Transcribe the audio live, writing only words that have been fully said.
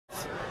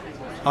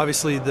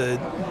obviously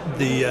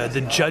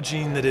the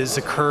judging that has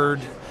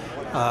occurred,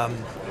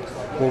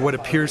 or what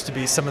appears to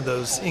be some of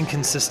those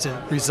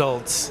inconsistent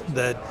results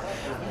that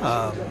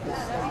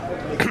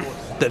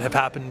that have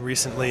happened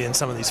recently in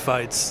some of these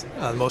fights.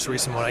 The most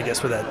recent one, I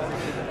guess, with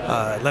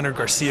that Leonard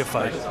Garcia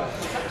fight.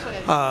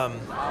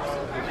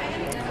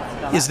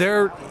 Is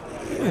there,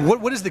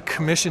 what is the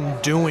commission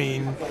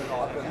doing?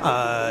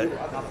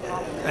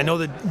 I know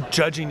that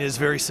judging is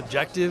very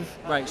subjective.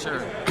 Right,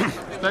 sure.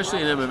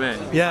 Especially in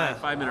MMA. Yeah.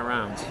 5-minute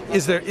rounds.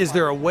 Is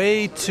there a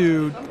way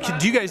to,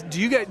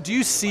 do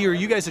you see, or are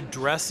you guys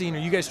addressing, are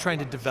you guys trying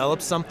to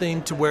develop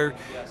something to where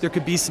there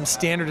could be some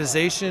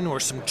standardization or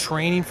some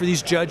training for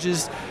these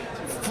judges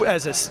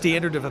as a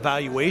standard of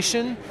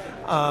evaluation?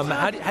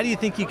 How do you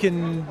think you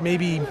can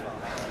maybe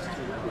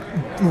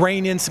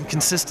rein in some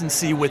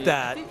consistency with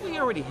that? I think we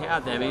already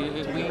have that. I mean,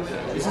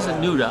 this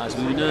isn't new to us.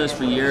 We've been doing this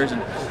for years,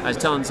 and I was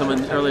telling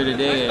someone earlier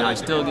today, and I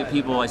still see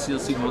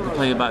people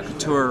complaining about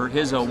Couture,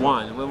 his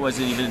 01. It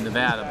wasn't even in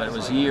Nevada, but it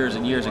was years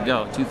and years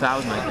ago,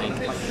 2000, I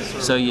think.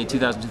 So yeah,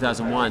 2000,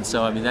 2001.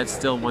 So I mean, that's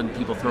still one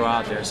people throw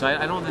out there. So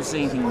I don't think it's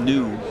anything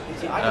new.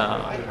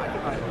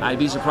 I'd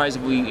be surprised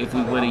if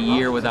we went a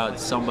year without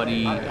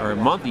somebody, or a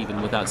month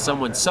even, without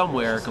someone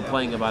somewhere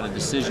complaining about a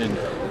decision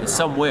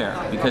somewhere,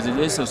 because it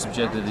is so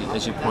subjective,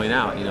 as you point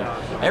out. You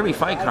know, every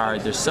fight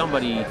card, there's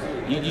somebody.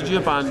 You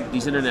jump on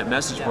these internet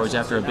message boards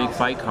after a big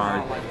fight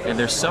card, and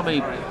there's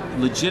somebody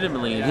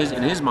legitimately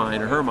in his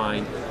mind or her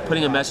mind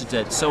putting a message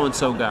that so and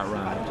so got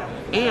robbed.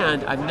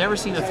 And I've never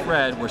seen a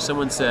thread where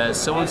someone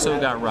says so and so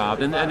got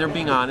robbed, and they're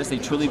being honest, they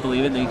truly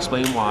believe it, and they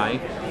explain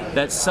why.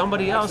 That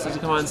somebody else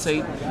doesn't come on and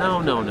say,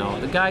 no,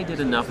 the guy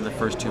did enough in the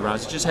first 2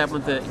 rounds. It just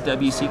happened with the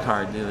WC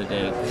card the other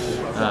day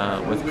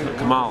with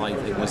Kamal, I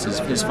think was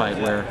his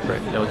fight, where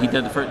you know, he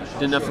did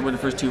enough to win the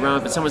first 2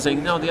 rounds, but someone's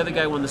saying, no, the other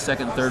guy won the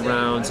second and third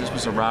rounds, this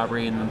was a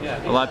robbery, and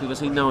a lot of people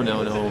say, no,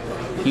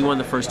 he won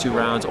the first 2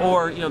 rounds,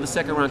 or, you know, the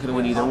second round could have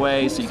went either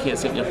way, so you can't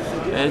say, you know,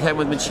 and it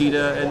happened with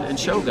Machida and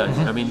Shogun.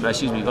 I mean,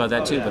 excuse me,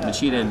 that too, but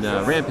Machida and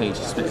Rampage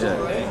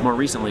more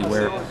recently,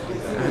 where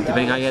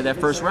depending how you had that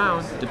first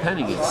round,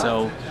 depending it.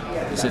 So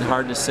is it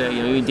hard to say?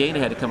 You know, even Dana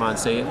had to come on and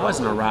say it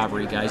wasn't a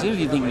robbery, guys. Even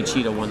if you think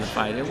Machida won the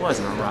fight, it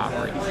wasn't a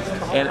robbery.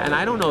 And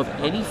I don't know of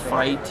any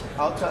fight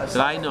that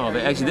I know of.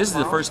 Actually, this is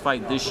the first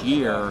fight this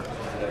year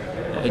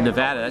in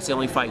Nevada. That's the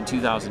only fight in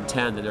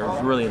 2010 that there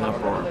was really an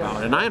uproar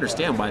about. And I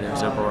understand why there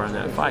was an uproar on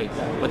that fight.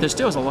 But there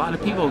still was a lot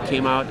of people who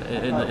came out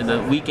in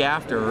the week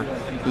after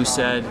who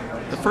said,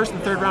 the first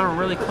and third round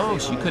were really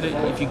close. You could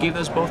have, if you gave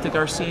those both to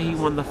Garcia, he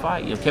won the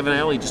fight. You know, Kevin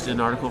Iole just did an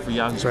article for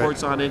Yahoo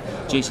Sports on it.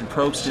 Jason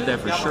Probst did that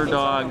for Sure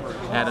Dog.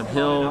 Adam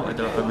Hill at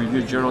the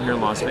Review Journal here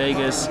in Las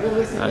Vegas.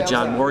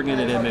 John Morgan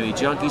at MMA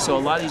Junkie. So a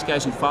lot of these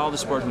guys who follow the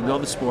sport, who know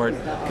the sport,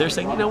 they're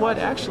saying, you know what?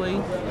 Actually,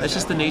 that's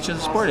just the nature of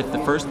the sport. If the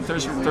first and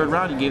third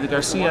round you gave to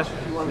Garcia,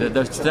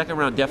 the second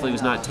round definitely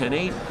was not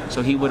 10-8,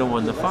 so he would have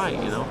won the fight.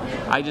 You know,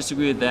 I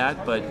disagree with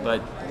that, but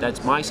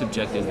that's my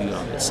subjective view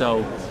of it.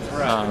 So.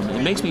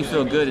 It makes me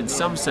feel good in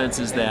some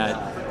senses that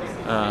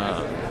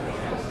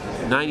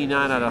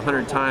 99 out of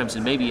 100 times,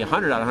 and maybe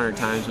 100 out of 100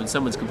 times, when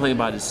someone's complaining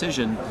about a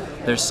decision,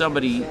 there's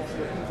many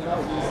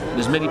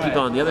people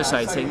on the other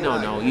side saying,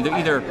 no,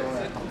 either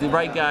the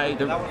right guy,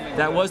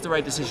 that was the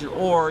right decision,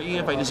 or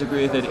even if I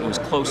disagree with it, it was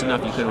close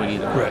enough you couldn't win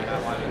either. Right.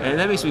 And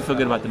that makes me feel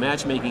good about the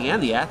matchmaking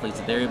and the athletes,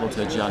 that they're able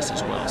to adjust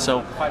as well.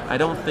 So I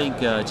don't think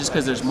just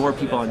because there's more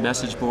people on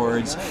message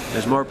boards,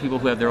 there's more people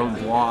who have their own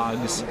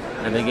blogs,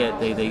 and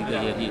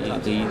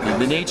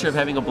the nature of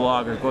having a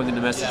blog or going into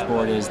the message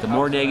board is the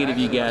more negative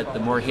you get, the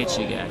more hits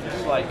you get.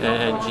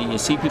 And you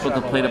see people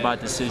complain about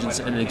decisions.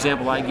 And an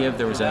example I give,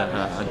 there was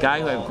a guy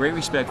who I have great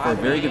respect for, a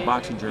very good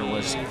boxing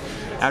journalist.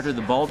 After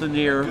the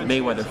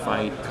Baldwin-Mayweather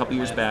fight a couple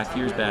years back,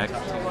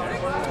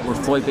 where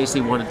Floyd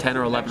basically won 10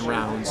 or 11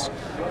 rounds,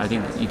 I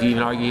think you can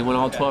even argue he won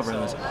all 12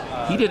 rounds,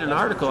 he did an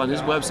article on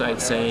his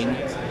website saying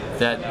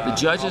that the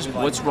judges,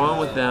 what's wrong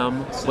with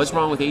them, what's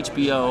wrong with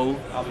HBO,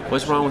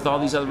 what's wrong with all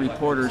these other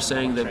reporters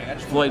saying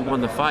that Floyd won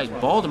the fight.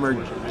 Baltimore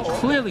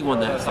clearly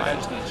won that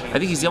fight. I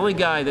think he's the only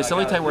guy, that's the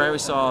only time where I ever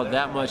saw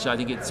that much, I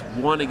think it's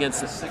one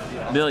against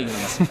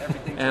millions.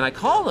 And I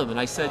called him and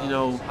I said,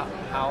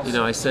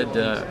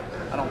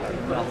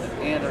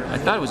 I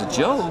thought it was a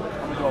joke.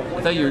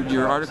 I thought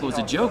your article was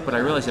a joke, but I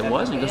realized it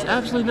wasn't. He goes,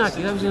 absolutely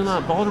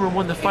not. Baltimore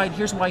won the fight.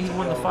 Here's why he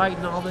won the fight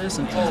and all this.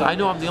 And I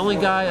know I'm the only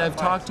guy I've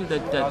talked to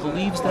that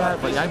believes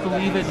that, but I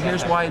believe it. And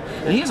here's why.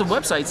 And he has a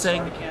website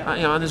saying,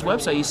 on his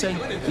website, he's saying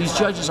these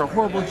judges are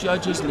horrible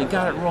judges and they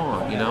got it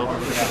wrong.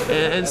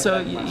 And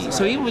so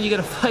even when you get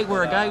a fight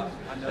where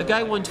a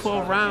guy won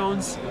 12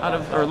 rounds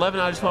or 11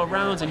 out of 12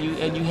 rounds, and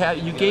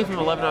you gave him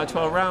 11 out of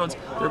 12 rounds,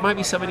 there might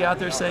be somebody out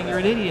there saying you're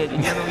an idiot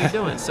and you don't know what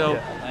you're doing. So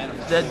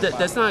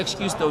that's not an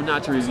excuse, though,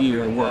 not to review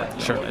your work.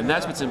 Sure. And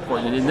that's what's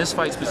important. And in this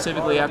fight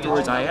specifically,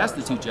 afterwards, I asked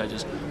the two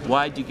judges,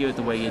 why did you give it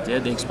the way you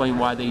did? They explained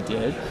why they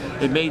did.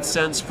 It made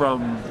sense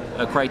from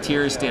a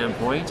criteria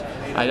standpoint.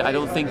 I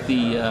don't think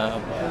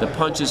the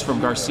punches from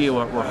Garcia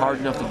were hard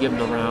enough to give him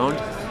the round.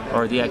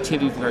 or the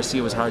activity from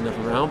Garcia was hard enough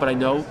around, but I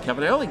know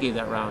Kevin Iole gave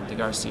that round to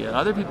Garcia.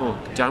 Other people,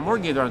 John Moore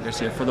gave the round to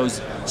Garcia for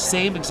those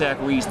same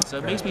exact reasons. So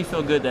it makes me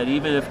feel good that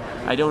even if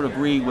I don't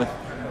agree with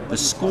the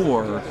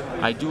score,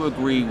 I do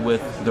agree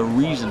with the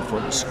reason for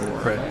the score.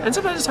 Right. And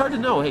sometimes it's hard to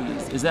know, hey,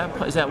 is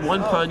that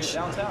one punch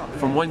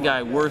from one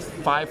guy worth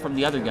 5 from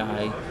the other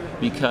guy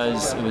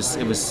because it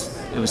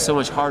was so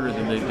much harder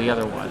than the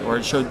other one, or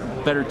it showed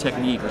better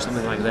technique or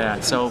something like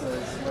that. So,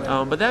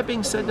 but that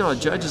being said, no,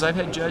 judges, I've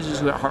had judges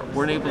who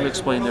weren't able to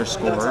explain their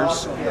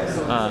scores,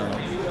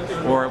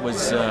 or it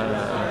was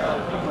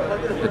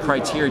the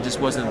criteria just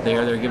wasn't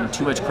there. They were giving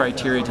too much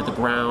criteria to the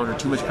ground or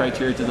too much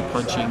criteria to the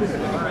punching.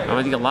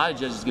 I think a lot of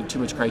judges give too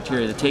much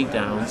criteria to the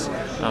takedowns,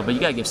 but you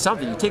got to give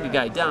something. You take a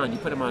guy down, you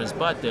put him on his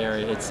butt there.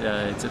 It's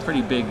a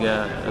pretty big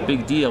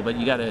deal. But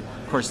you got to,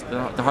 of course,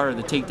 the harder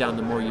the takedown,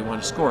 the more you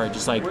want to score it.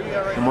 Just like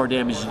the more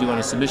damage you do on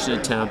a submission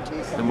attempt,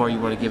 the more you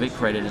want to give it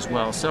credit as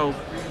well. So.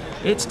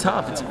 It's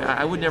tough.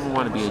 I would never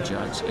want to be a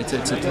judge. It's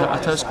a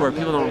tough score.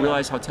 People don't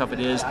realize how tough it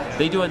is.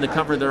 They do it in the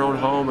comfort of their own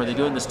home, or they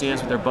do it in the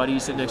stands with their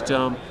buddies sitting next to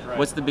them.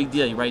 What's the big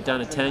deal? You write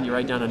down a 10, you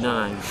write down a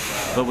 9.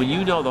 But when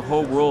you know the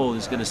whole world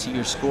is going to see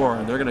your score,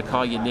 and they're going to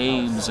call you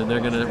names, and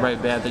they're going to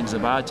write bad things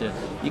about you,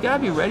 you got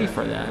to be ready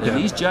for that. And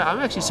these judges, I'm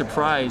actually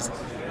surprised.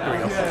 There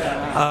we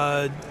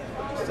go.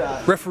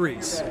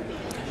 Referees.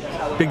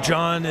 Big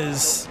John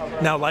is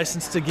now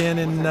licensed again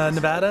in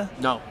Nevada?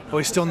 No. Oh,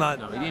 he's still not?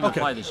 No, he didn't even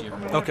apply this year.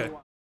 Okay.